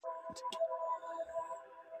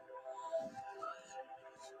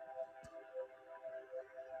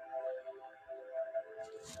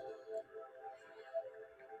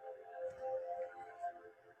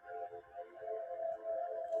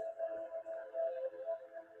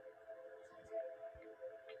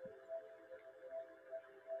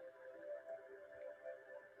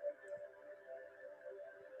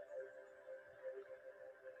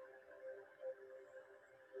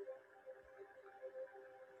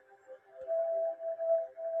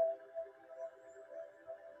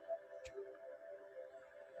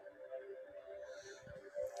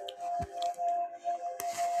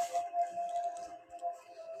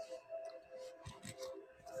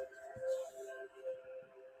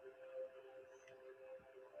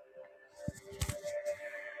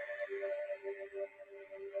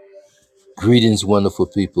Greetings, wonderful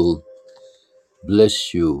people.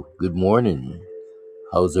 Bless you. Good morning.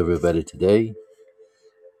 How's everybody today?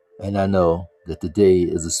 And I know that today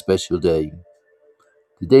is a special day.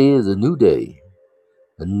 Today is a new day,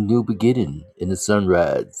 a new beginning in the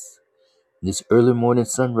sunrise. This early morning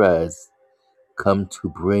sunrise come to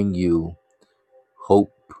bring you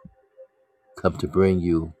hope, come to bring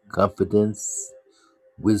you confidence,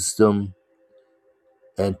 wisdom,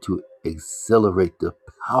 and to accelerate the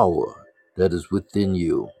power that is within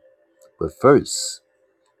you. But first,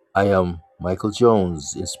 I am Michael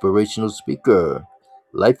Jones, inspirational speaker,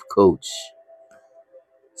 life coach,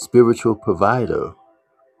 spiritual provider,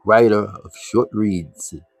 writer of short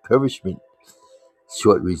reads, encouragement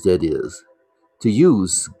short reads, that is, to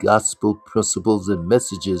use gospel principles and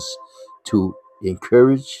messages to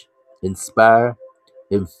encourage, inspire,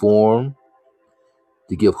 inform,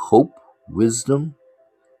 to give hope, wisdom,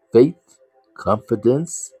 faith,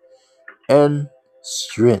 confidence, and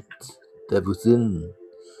strength that within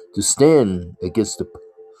to stand against the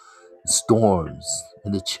storms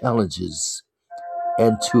and the challenges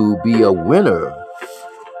and to be a winner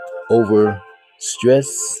over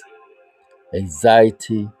stress,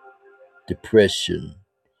 anxiety, depression.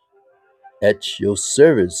 At your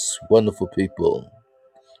service, wonderful people.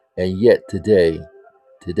 And yet today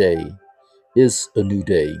is a new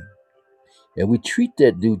day. And we treat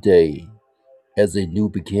that new day as a new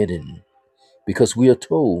beginning because we are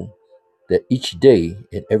told that each day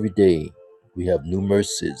and every day we have new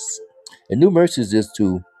mercies. And new mercies is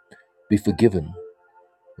to be forgiven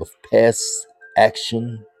of past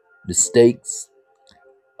action, mistakes,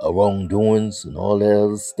 wrongdoings, and all that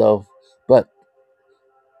other stuff. But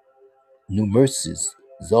new mercies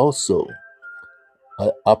is also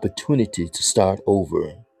an opportunity to start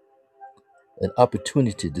over, an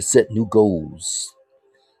opportunity to set new goals,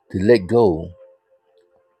 to let go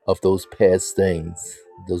of those past things,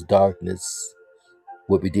 those darkness,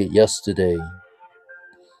 what we did yesterday,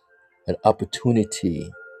 an opportunity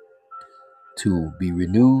to be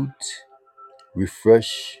renewed,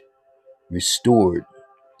 refreshed, restored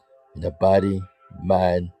in the body,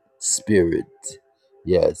 mind, spirit.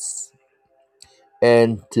 Yes.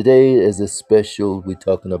 And today is a special, we're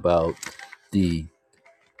talking about the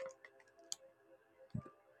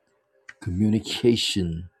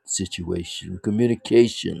communication situation,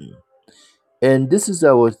 communication. And this is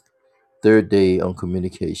our third day on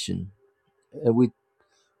communication. And we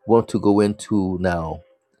want to go into now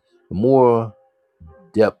more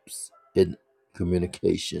depths in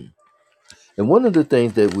communication. And one of the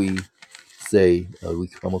things that we say, we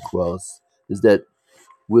come across, is that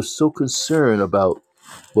we're so concerned about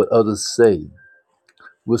what others say.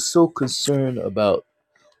 We're so concerned about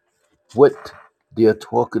what they're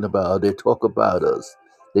talking about. They talk about us.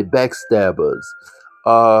 They backstab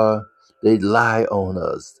us. They lie on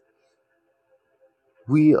us.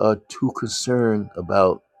 We are too concerned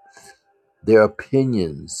about their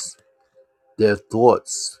opinions, their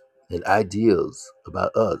thoughts, and ideas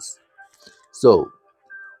about us. So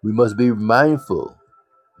we must be mindful,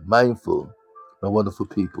 my wonderful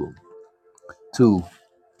people, to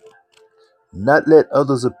not let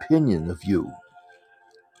others' opinion of you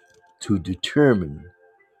to determine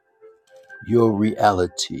your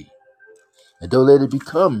reality. And don't let it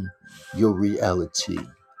become your reality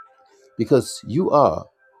because you are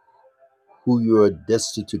who you are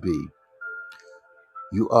destined to be.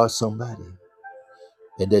 You are somebody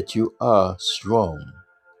and that you are strong.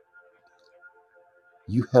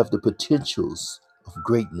 You have the potentials of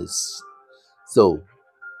greatness. So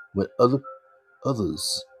when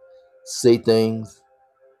others say things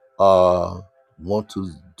or want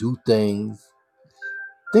to do things,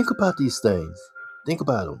 think about these things. Think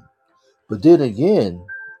about them. But then again,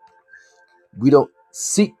 we don't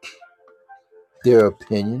seek their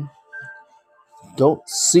opinion. Don't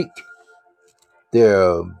seek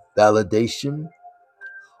their validation,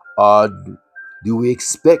 or do we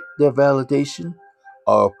expect their validation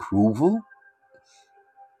or approval?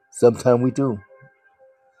 Sometimes we do.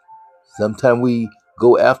 Sometimes we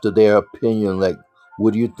go after their opinion, like,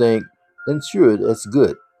 what do you think? And sure, that's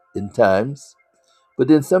good in times. But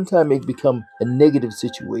then sometimes it becomes a negative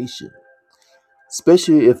situation,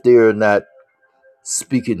 especially if they are not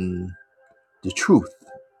speaking the truth.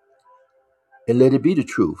 And let it be the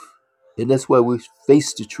truth. And that's why we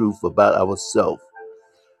face the truth about ourselves.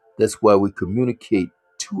 That's why we communicate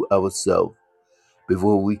to ourselves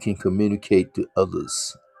before we can communicate to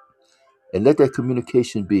others. And let that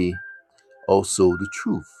communication be also the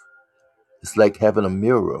truth. It's like having a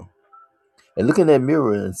mirror and look in that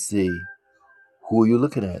mirror and see who are you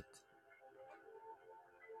looking at.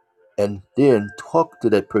 And then talk to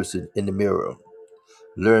that person in the mirror.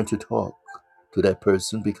 Learn to talk to that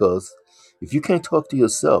person because if you can't talk to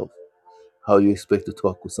yourself, how you expect to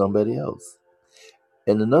talk with somebody else?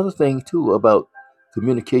 And another thing too about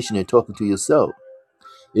communication and talking to yourself,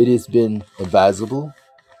 it has been advisable,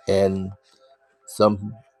 and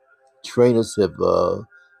some trainers have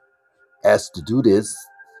asked to do this.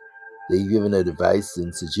 They've given advice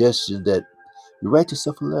and suggestion that you write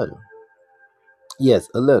yourself a letter. Yes,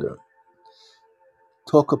 a letter.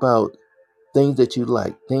 Talk about things that you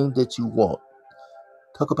like, things that you want.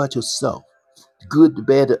 Talk about yourself, the good, the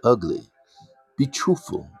bad, the ugly. Be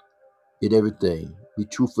truthful in everything. Be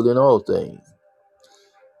truthful in all things.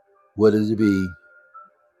 Whether it be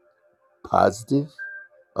positive,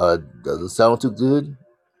 doesn't sound too good,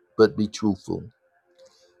 but be truthful.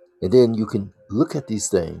 And then you can look at these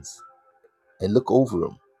things and look over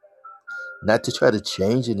them, not to try to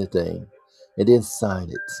change anything, and then sign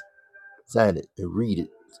it. Sign it and read it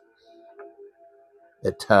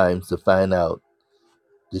at times to find out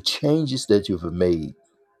the changes that you've made,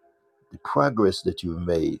 the progress that you've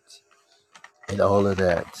made, and all of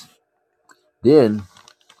that. Then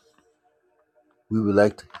we would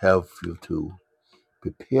like to have you to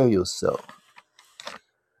prepare yourself.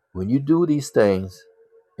 When you do these things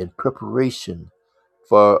in preparation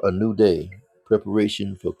for a new day,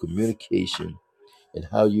 preparation for communication, and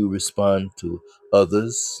how you respond to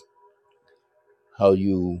others, how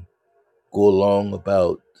you go along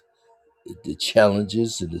about the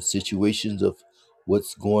challenges and the situations of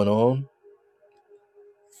what's going on,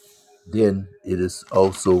 then it is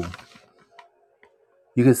also,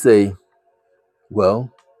 you can say,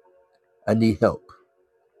 well, I need help.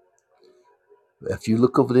 If you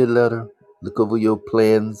look over their letter, look over your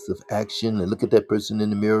plans of action, and look at that person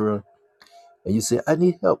in the mirror, and you say, I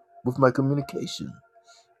need help with my communication.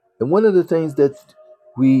 And one of the things that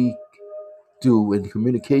we do in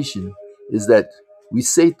communication is that we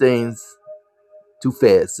say things too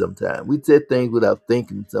fast sometimes. We say things without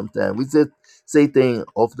thinking sometimes. Say things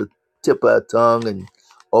off the tip of our tongue and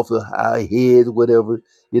off of our head, whatever.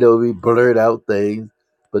 We blurt out things.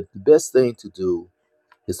 But the best thing to do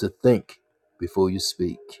is to think before you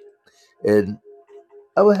speak. And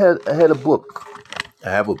I had a book.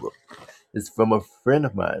 I have a book. It's from a friend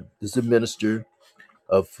of mine. This is a minister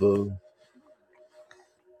of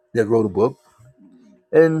that wrote a book,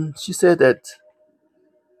 and she said that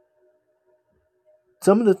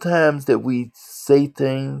some of the times that we say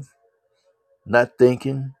things not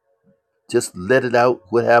thinking, just let it out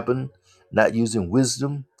what happened, not using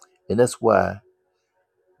wisdom, and that's why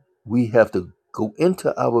we have to go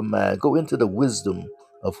into our mind, go into the wisdom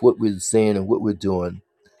of what we're saying and what we're doing.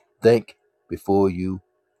 Think before you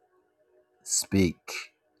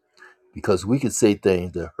speak, because we can say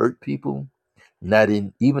things that hurt people, not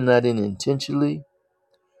in intentionally.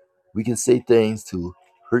 We can say things to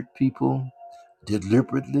hurt people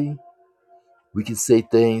deliberately. We can say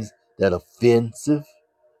things that are offensive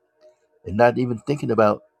and not even thinking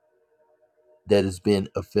about that as being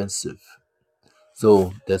offensive.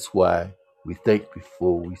 So that's why we think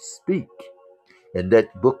before we speak. And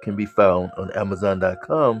that book can be found on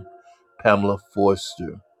Amazon.com, Pamela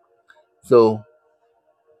Forster. So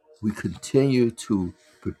we continue to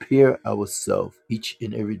prepare ourselves each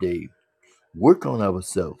and every day. Work on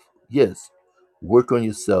ourselves. Yes, work on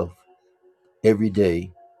yourself every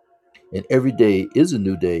day. And every day is a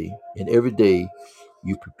new day. And every day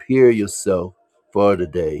you prepare yourself for the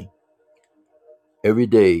day. Every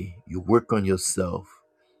day you work on yourself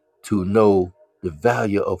to know the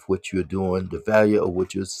value of what you're doing, the value of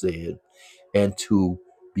what you're saying, and to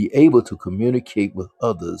be able to communicate with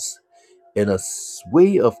others in a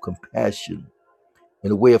way of compassion,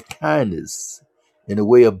 in a way of kindness, in a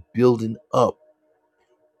way of building up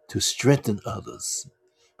to strengthen others.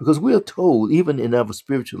 Because we are told, even in our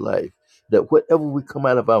spiritual life, that whatever we come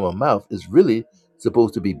out of our mouth is really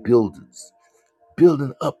supposed to be builders,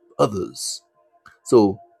 building up others.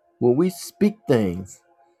 So when we speak things,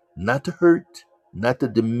 not to hurt, not to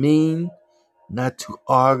demean, not to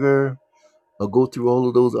argue, or go through all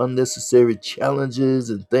of those unnecessary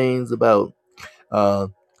challenges and things about uh,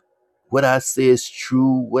 what I say is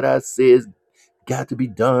true, what I say is got to be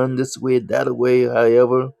done this way, that way,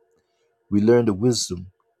 however, we learn the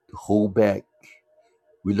wisdom to hold back.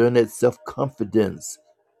 We learn that self confidence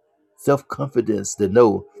to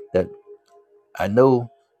know that I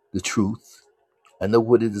know the truth, I know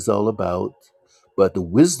what it is all about, but the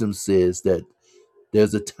wisdom says that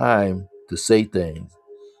there's a time to say things,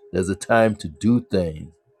 there's a time to do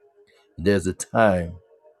things, there's a time,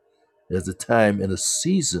 there's a time and a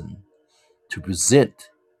season to present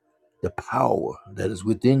the power that is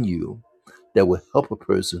within you that will help a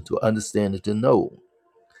person to understand and to know.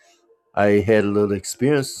 I had a little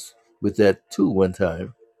experience with that too one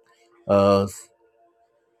time. Uh,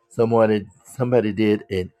 somebody did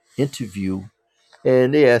an interview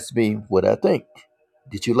and they asked me what I think.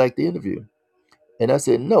 Did you like the interview? And I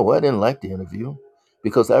said, no, I didn't like the interview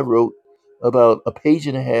because I wrote about a page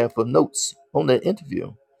and a half of notes on that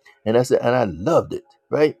interview. And I said, and I loved it,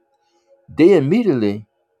 right? They immediately,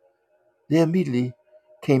 they immediately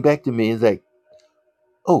came back to me and was like,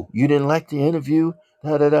 oh, you didn't like the interview?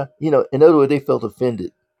 Da, da, da. In other words, they felt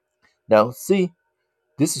offended. Now, see,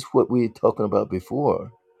 this is what we were talking about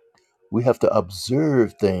before. We have to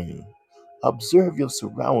observe things, observe your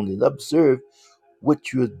surroundings, observe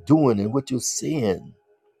what you're doing and what you're saying.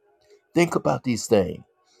 Think about these things.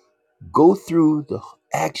 Go through the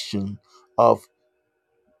action of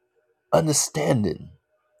understanding.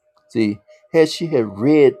 See, had she had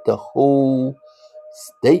read the whole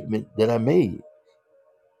statement that I made,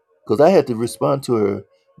 because I had to respond to her,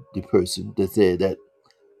 the person that said that,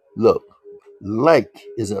 look, like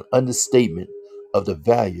is an understatement of the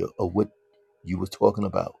value of what you were talking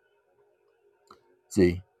about.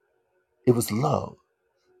 See, it was love.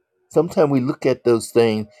 Sometimes we look at those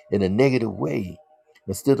things in a negative way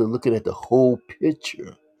instead of looking at the whole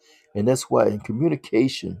picture. And that's why in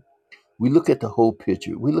communication, we look at the whole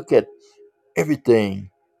picture. We look at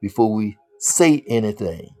everything before we say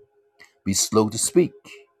anything. Be slow to speak,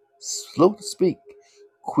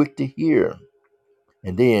 quick to hear,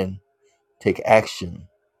 and then take action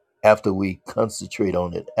after we concentrate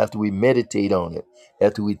on it, after we meditate on it,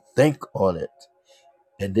 after we think on it,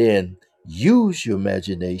 and then use your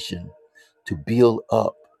imagination to build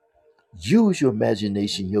up. Use your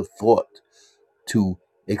imagination, your thought to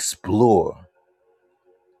explore,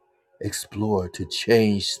 explore to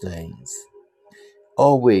change things.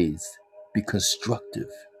 Always be constructive.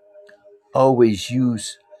 Always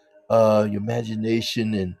use your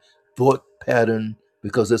imagination and thought pattern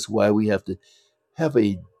because that's why we have to have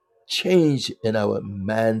a change in our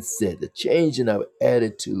mindset, a change in our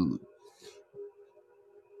attitude,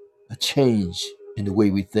 a change in the way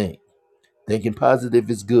we think. Thinking positive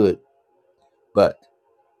is good, but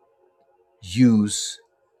use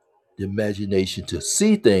the imagination to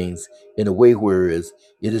see things in a way whereas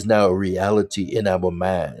it is now a reality in our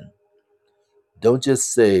mind. Don't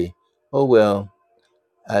just say, oh, well,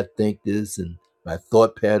 I think this and my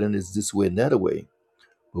thought pattern is this way and that way.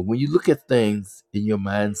 But when you look at things in your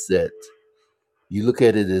mindset, you look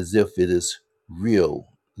at it as if it is real.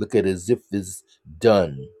 Look at it as if it's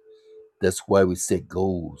done. That's why we set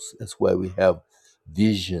goals. That's why we have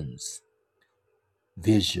visions.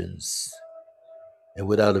 Visions. And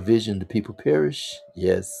without a vision, the people perish.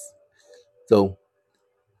 Yes. So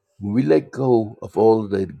when we let go of all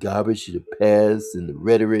of the garbage, the past, and the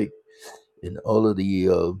rhetoric, and all of the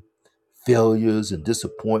failures and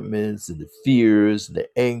disappointments, and the fears, and the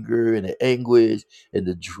anger, and the anguish, and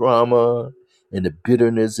the drama, and the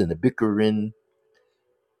bitterness, and the bickering,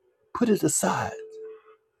 put it aside.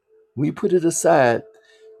 When you put it aside,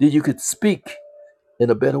 then you could speak in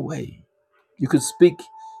a better way. You could speak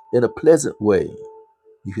in a pleasant way.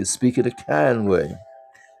 You can speak in a kind way.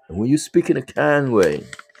 And when you speak in a kind way,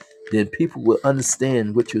 then people will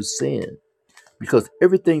understand what you're saying. Because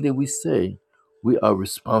everything that we say, we are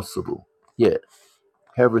responsible. Yeah,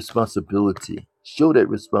 have responsibility. Show that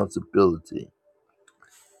responsibility.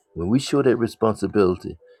 When we show that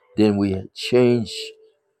responsibility, then we change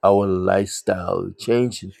our lifestyle,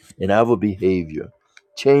 change in our behavior,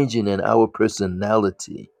 changing in our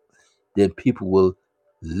personality. Then people will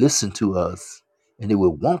listen to us and they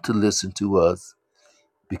will want to listen to us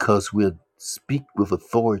because we speak with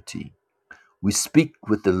authority. We speak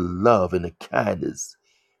with the love and the kindness.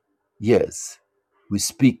 Yes, we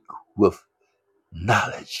speak with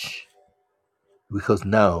knowledge because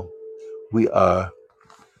now we are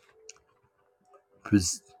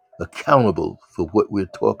pres- accountable for what we're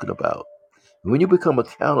talking about. When you become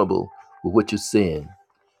accountable for what you're saying,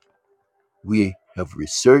 we have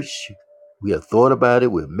researched, we have thought about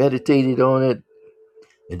it, we've meditated on it,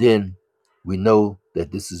 and then we know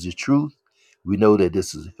that this is the truth. We know that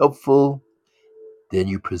this is helpful. Then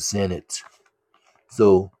you present it.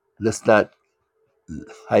 So let's not,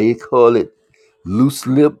 how you call it, loose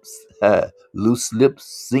lips, loose lips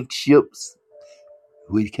sink ships.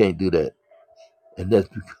 We can't do that. And that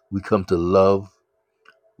we come to love,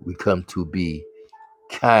 we come to be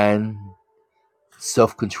kind,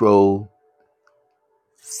 self control,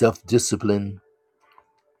 self discipline,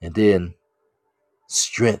 and then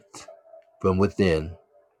strength from within.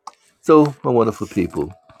 So, my wonderful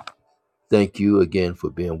people, thank you again for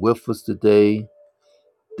being with us today.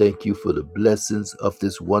 Thank you for the blessings of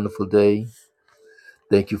this wonderful day.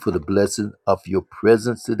 Thank you for the blessing of your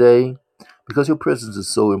presence today, because your presence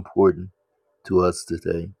is so important to us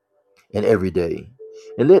today and every day.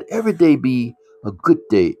 And let every day be a good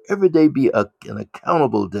day. Every day be an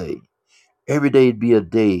accountable day. Every day be a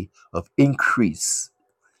day of increase,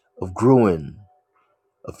 of growing,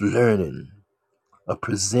 of learning, of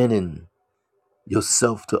presenting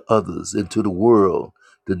yourself to others and to the world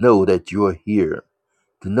to know that you're here,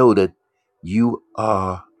 to know that you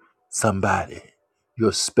are somebody.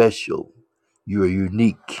 You're special. You're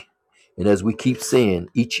unique. And as we keep saying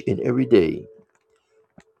each and every day,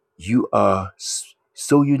 you are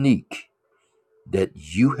so unique that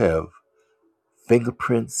you have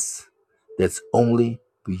fingerprints that's only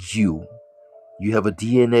for you. You have a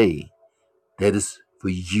DNA that is for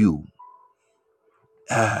you.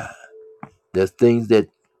 Ah, there's things that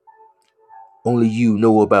only you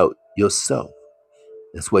know about yourself.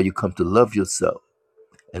 That's why you come to love yourself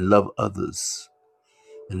and love others.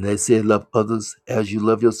 And they say love others as you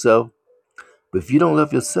love yourself. But if you don't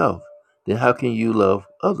love yourself, then how can you love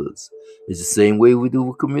others? It's the same way we do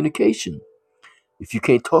with communication. If you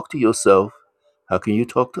can't talk to yourself, how can you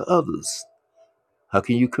talk to others? How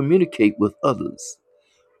can you communicate with others?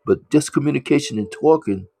 But just communication and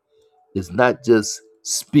talking is not just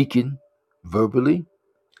speaking verbally,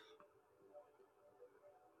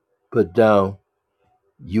 but now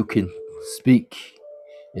you can speak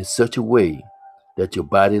in such a way that your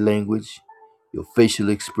body language, your facial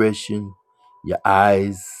expression, your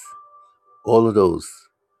eyes, all of those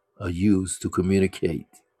are used to communicate.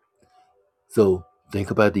 So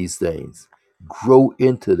think about these things. Grow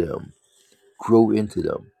into them. Grow into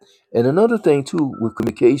them. And another thing too with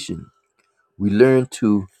communication, we learn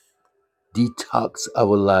to detox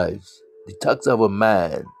our lives, detox our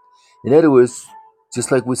mind. In other words,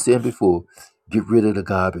 just like we said before, get rid of the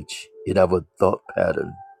garbage in our thought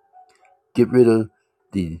pattern. Get rid of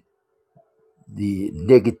the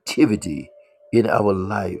negativity in our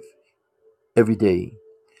life every day.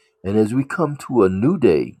 And as we come to a new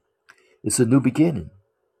day, it's a new beginning,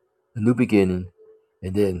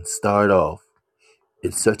 and then start off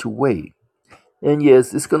in such a way. And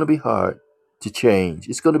yes, it's going to be hard to change.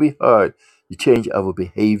 It's going to be hard to change our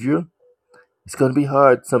behavior. It's going to be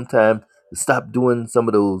hard sometimes to stop doing some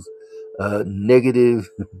of those negative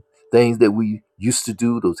things that we used to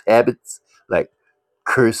do, those habits like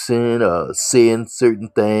cursing or saying certain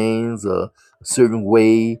things a certain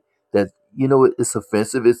way that it's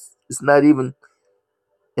offensive. It's not even,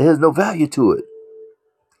 it has no value to it.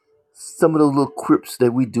 Some of those little quips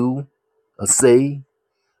that we do or say,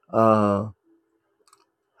 uh,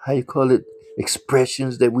 how you call it,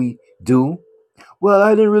 expressions that we do. Well,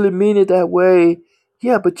 I didn't really mean it that way.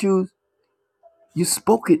 Yeah, but you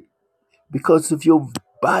spoke it because of your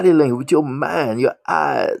body language, your mind, your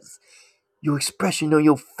eyes, your expression on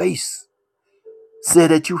your face. Say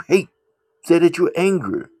that you hate, say that you're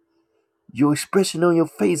angry. Your expression on your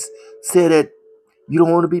face say that you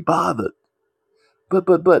don't want to be bothered.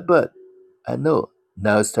 But, I know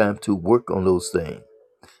now it's time to work on those things.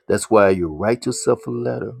 That's why you write yourself a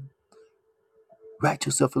letter. Write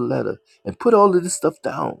yourself a letter and put all of this stuff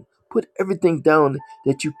down. Put everything down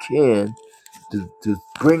that you can to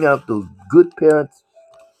bring out those good parents,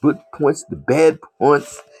 good points, the bad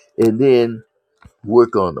points, and then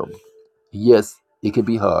work on them. Yes, it can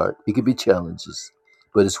be hard, it can be challenges,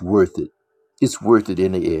 but it's worth it. It's worth it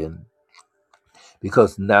in the end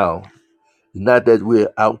because now, not that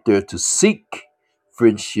we're out there to seek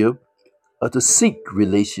friendship or to seek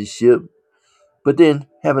relationship, but then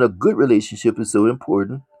having a good relationship is so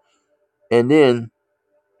important. And then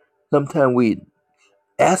sometimes we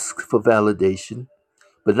ask for validation,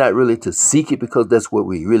 but not really to seek it because that's what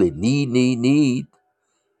we really need.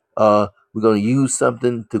 We're going to use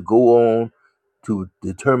something to go on to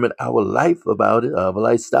determine our life about it, our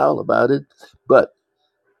lifestyle about it. But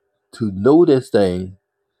to know this thing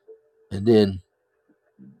and then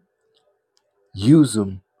use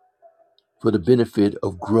them for the benefit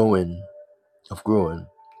of growing.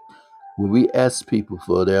 When we ask people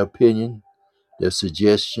for their opinion, their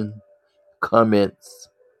suggestion, comments,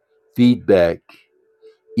 feedback,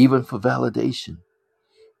 even for validation,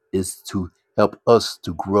 is to help us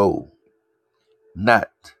to grow, not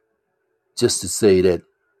just to say that,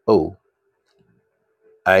 oh,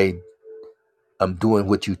 I I'm doing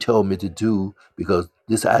what you tell me to do because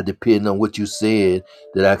this I depend on what you said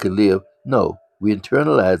that I can live. No, we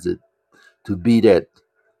internalize it to be that,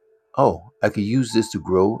 oh, I can use this to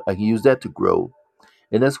grow, I can use that to grow.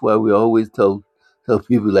 And that's why we always tell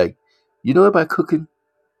people like, you know about cooking?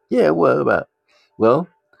 Yeah, what about? Well,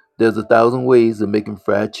 there's 1,000 ways of making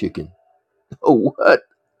fried chicken. Oh, what?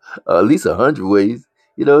 At least 100 ways.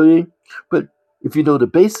 You know what I mean? But if you know the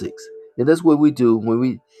basics, and that's what we do when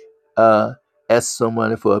we uh, ask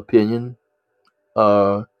someone for opinion,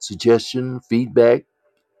 suggestion, feedback,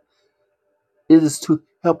 it is to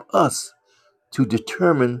help us to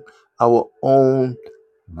determine our own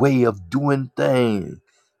way of doing things.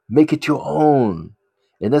 Make it your own.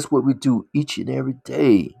 And that's what we do each and every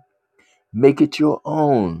day. Make it your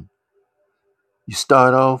own. You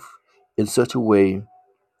start off in such a way,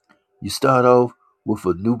 you start off with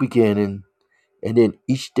a new beginning, and then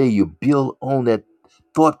each day you build on that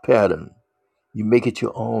thought pattern. You make it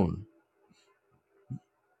your own.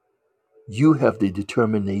 You have the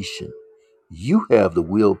determination, you have the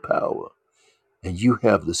willpower, and you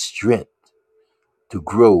have the strength to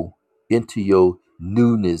grow into your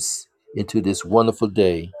newness, into this wonderful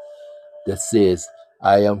day that says,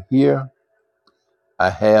 I am here, I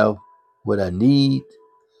have what I need,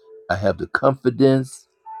 I have the confidence,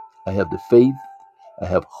 I have the faith, I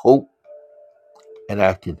have hope, and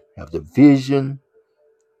I can have the vision,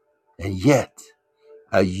 and yet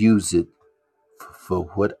I use it for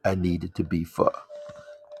what I need it to be for.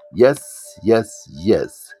 Yes, yes,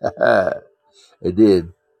 yes. And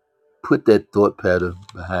then put that thought pattern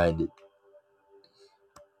behind it.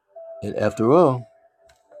 And after all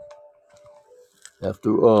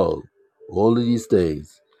of these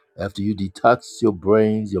things, after you detox your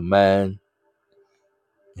brains, your mind,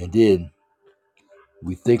 and then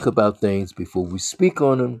we think about things before we speak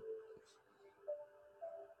on them,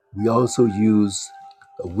 we also use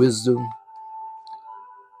a wisdom,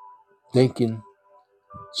 thinking,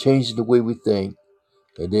 changing the way we think,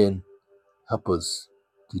 and then help us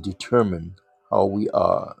to determine how we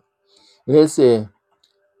are. And they say,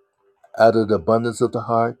 out of the abundance of the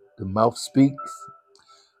heart, the mouth speaks.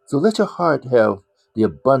 So let your heart have the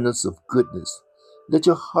abundance of goodness. Let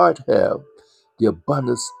your heart have the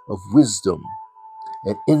abundance of wisdom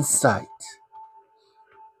and insight.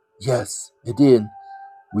 Yes, and then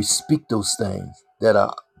we speak those things that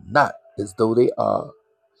are not as though they are.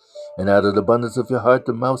 And out of the abundance of your heart,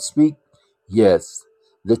 the mouth speak. Yes,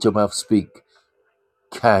 let your mouth speak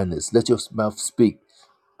kindness. Let your mouth speak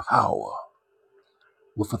power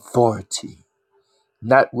with authority,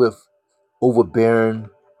 not with overbearing,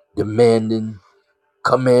 demanding,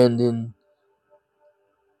 commanding,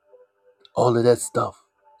 all of that stuff.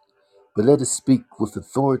 But let us speak with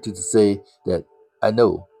authority to say that I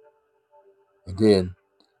know. And then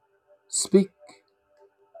speak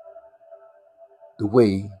the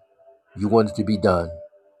way you want it to be done.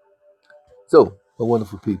 So, my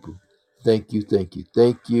wonderful people, thank you, thank you,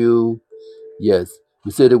 thank you. Yes,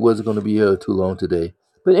 we said it wasn't going to be here too long today.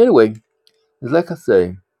 But anyway, like I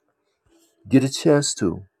say, get a chance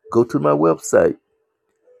to go to my website,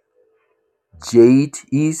 Jade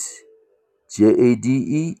East,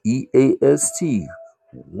 JADEEAST.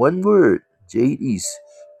 One word, Jade East.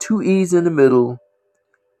 Two E's in the middle,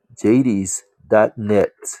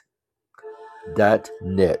 jadeeast.net.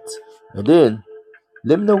 .net. And then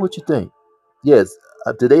let me know what you think. Yes,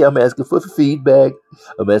 today I'm asking for feedback.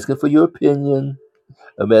 I'm asking for your opinion.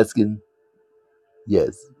 I'm asking,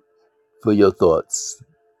 yes, for your thoughts.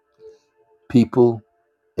 People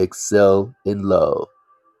excel in love.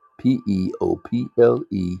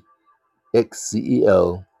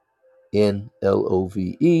 PeopleExcelNLove. You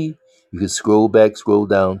can scroll back, scroll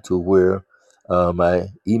down to where my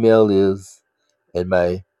email is and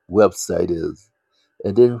my website is.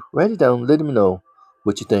 And then write it down. Let me know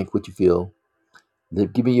what you think, what you feel.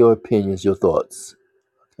 Give me your opinions, your thoughts.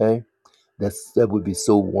 Okay? That would be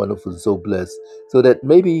so wonderful, so blessed. So that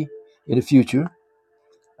maybe in the future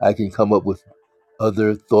I can come up with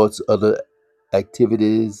other thoughts, other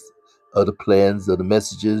activities, other plans, other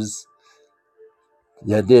messages.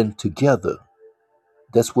 And then together,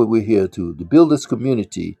 that's what we're here to build this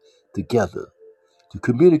community together, to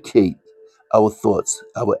communicate our thoughts,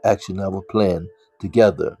 our action, our plan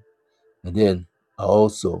together. And then I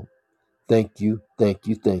also thank you, thank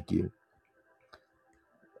you, thank you.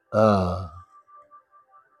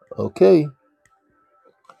 Okay.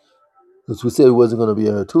 Because we said we wasn't going to be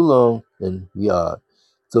here too long, and we are.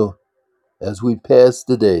 So as we pass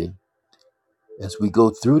the day, as we go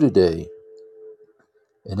through the day,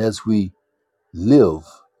 and as we live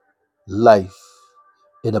life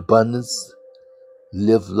in abundance,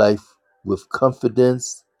 live life with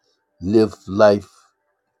confidence, live life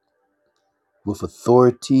with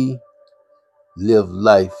authority, live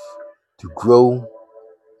life to grow.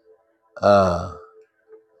 Ah,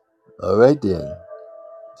 all right then.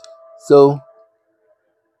 So,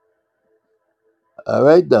 all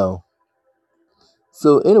right now.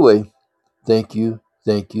 So anyway, thank you,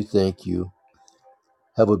 thank you, thank you.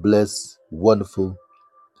 Have a blessed, wonderful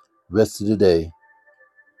rest of the day.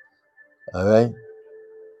 All right.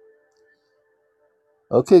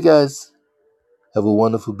 Okay, guys. Have a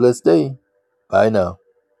wonderful, blessed day. Bye now.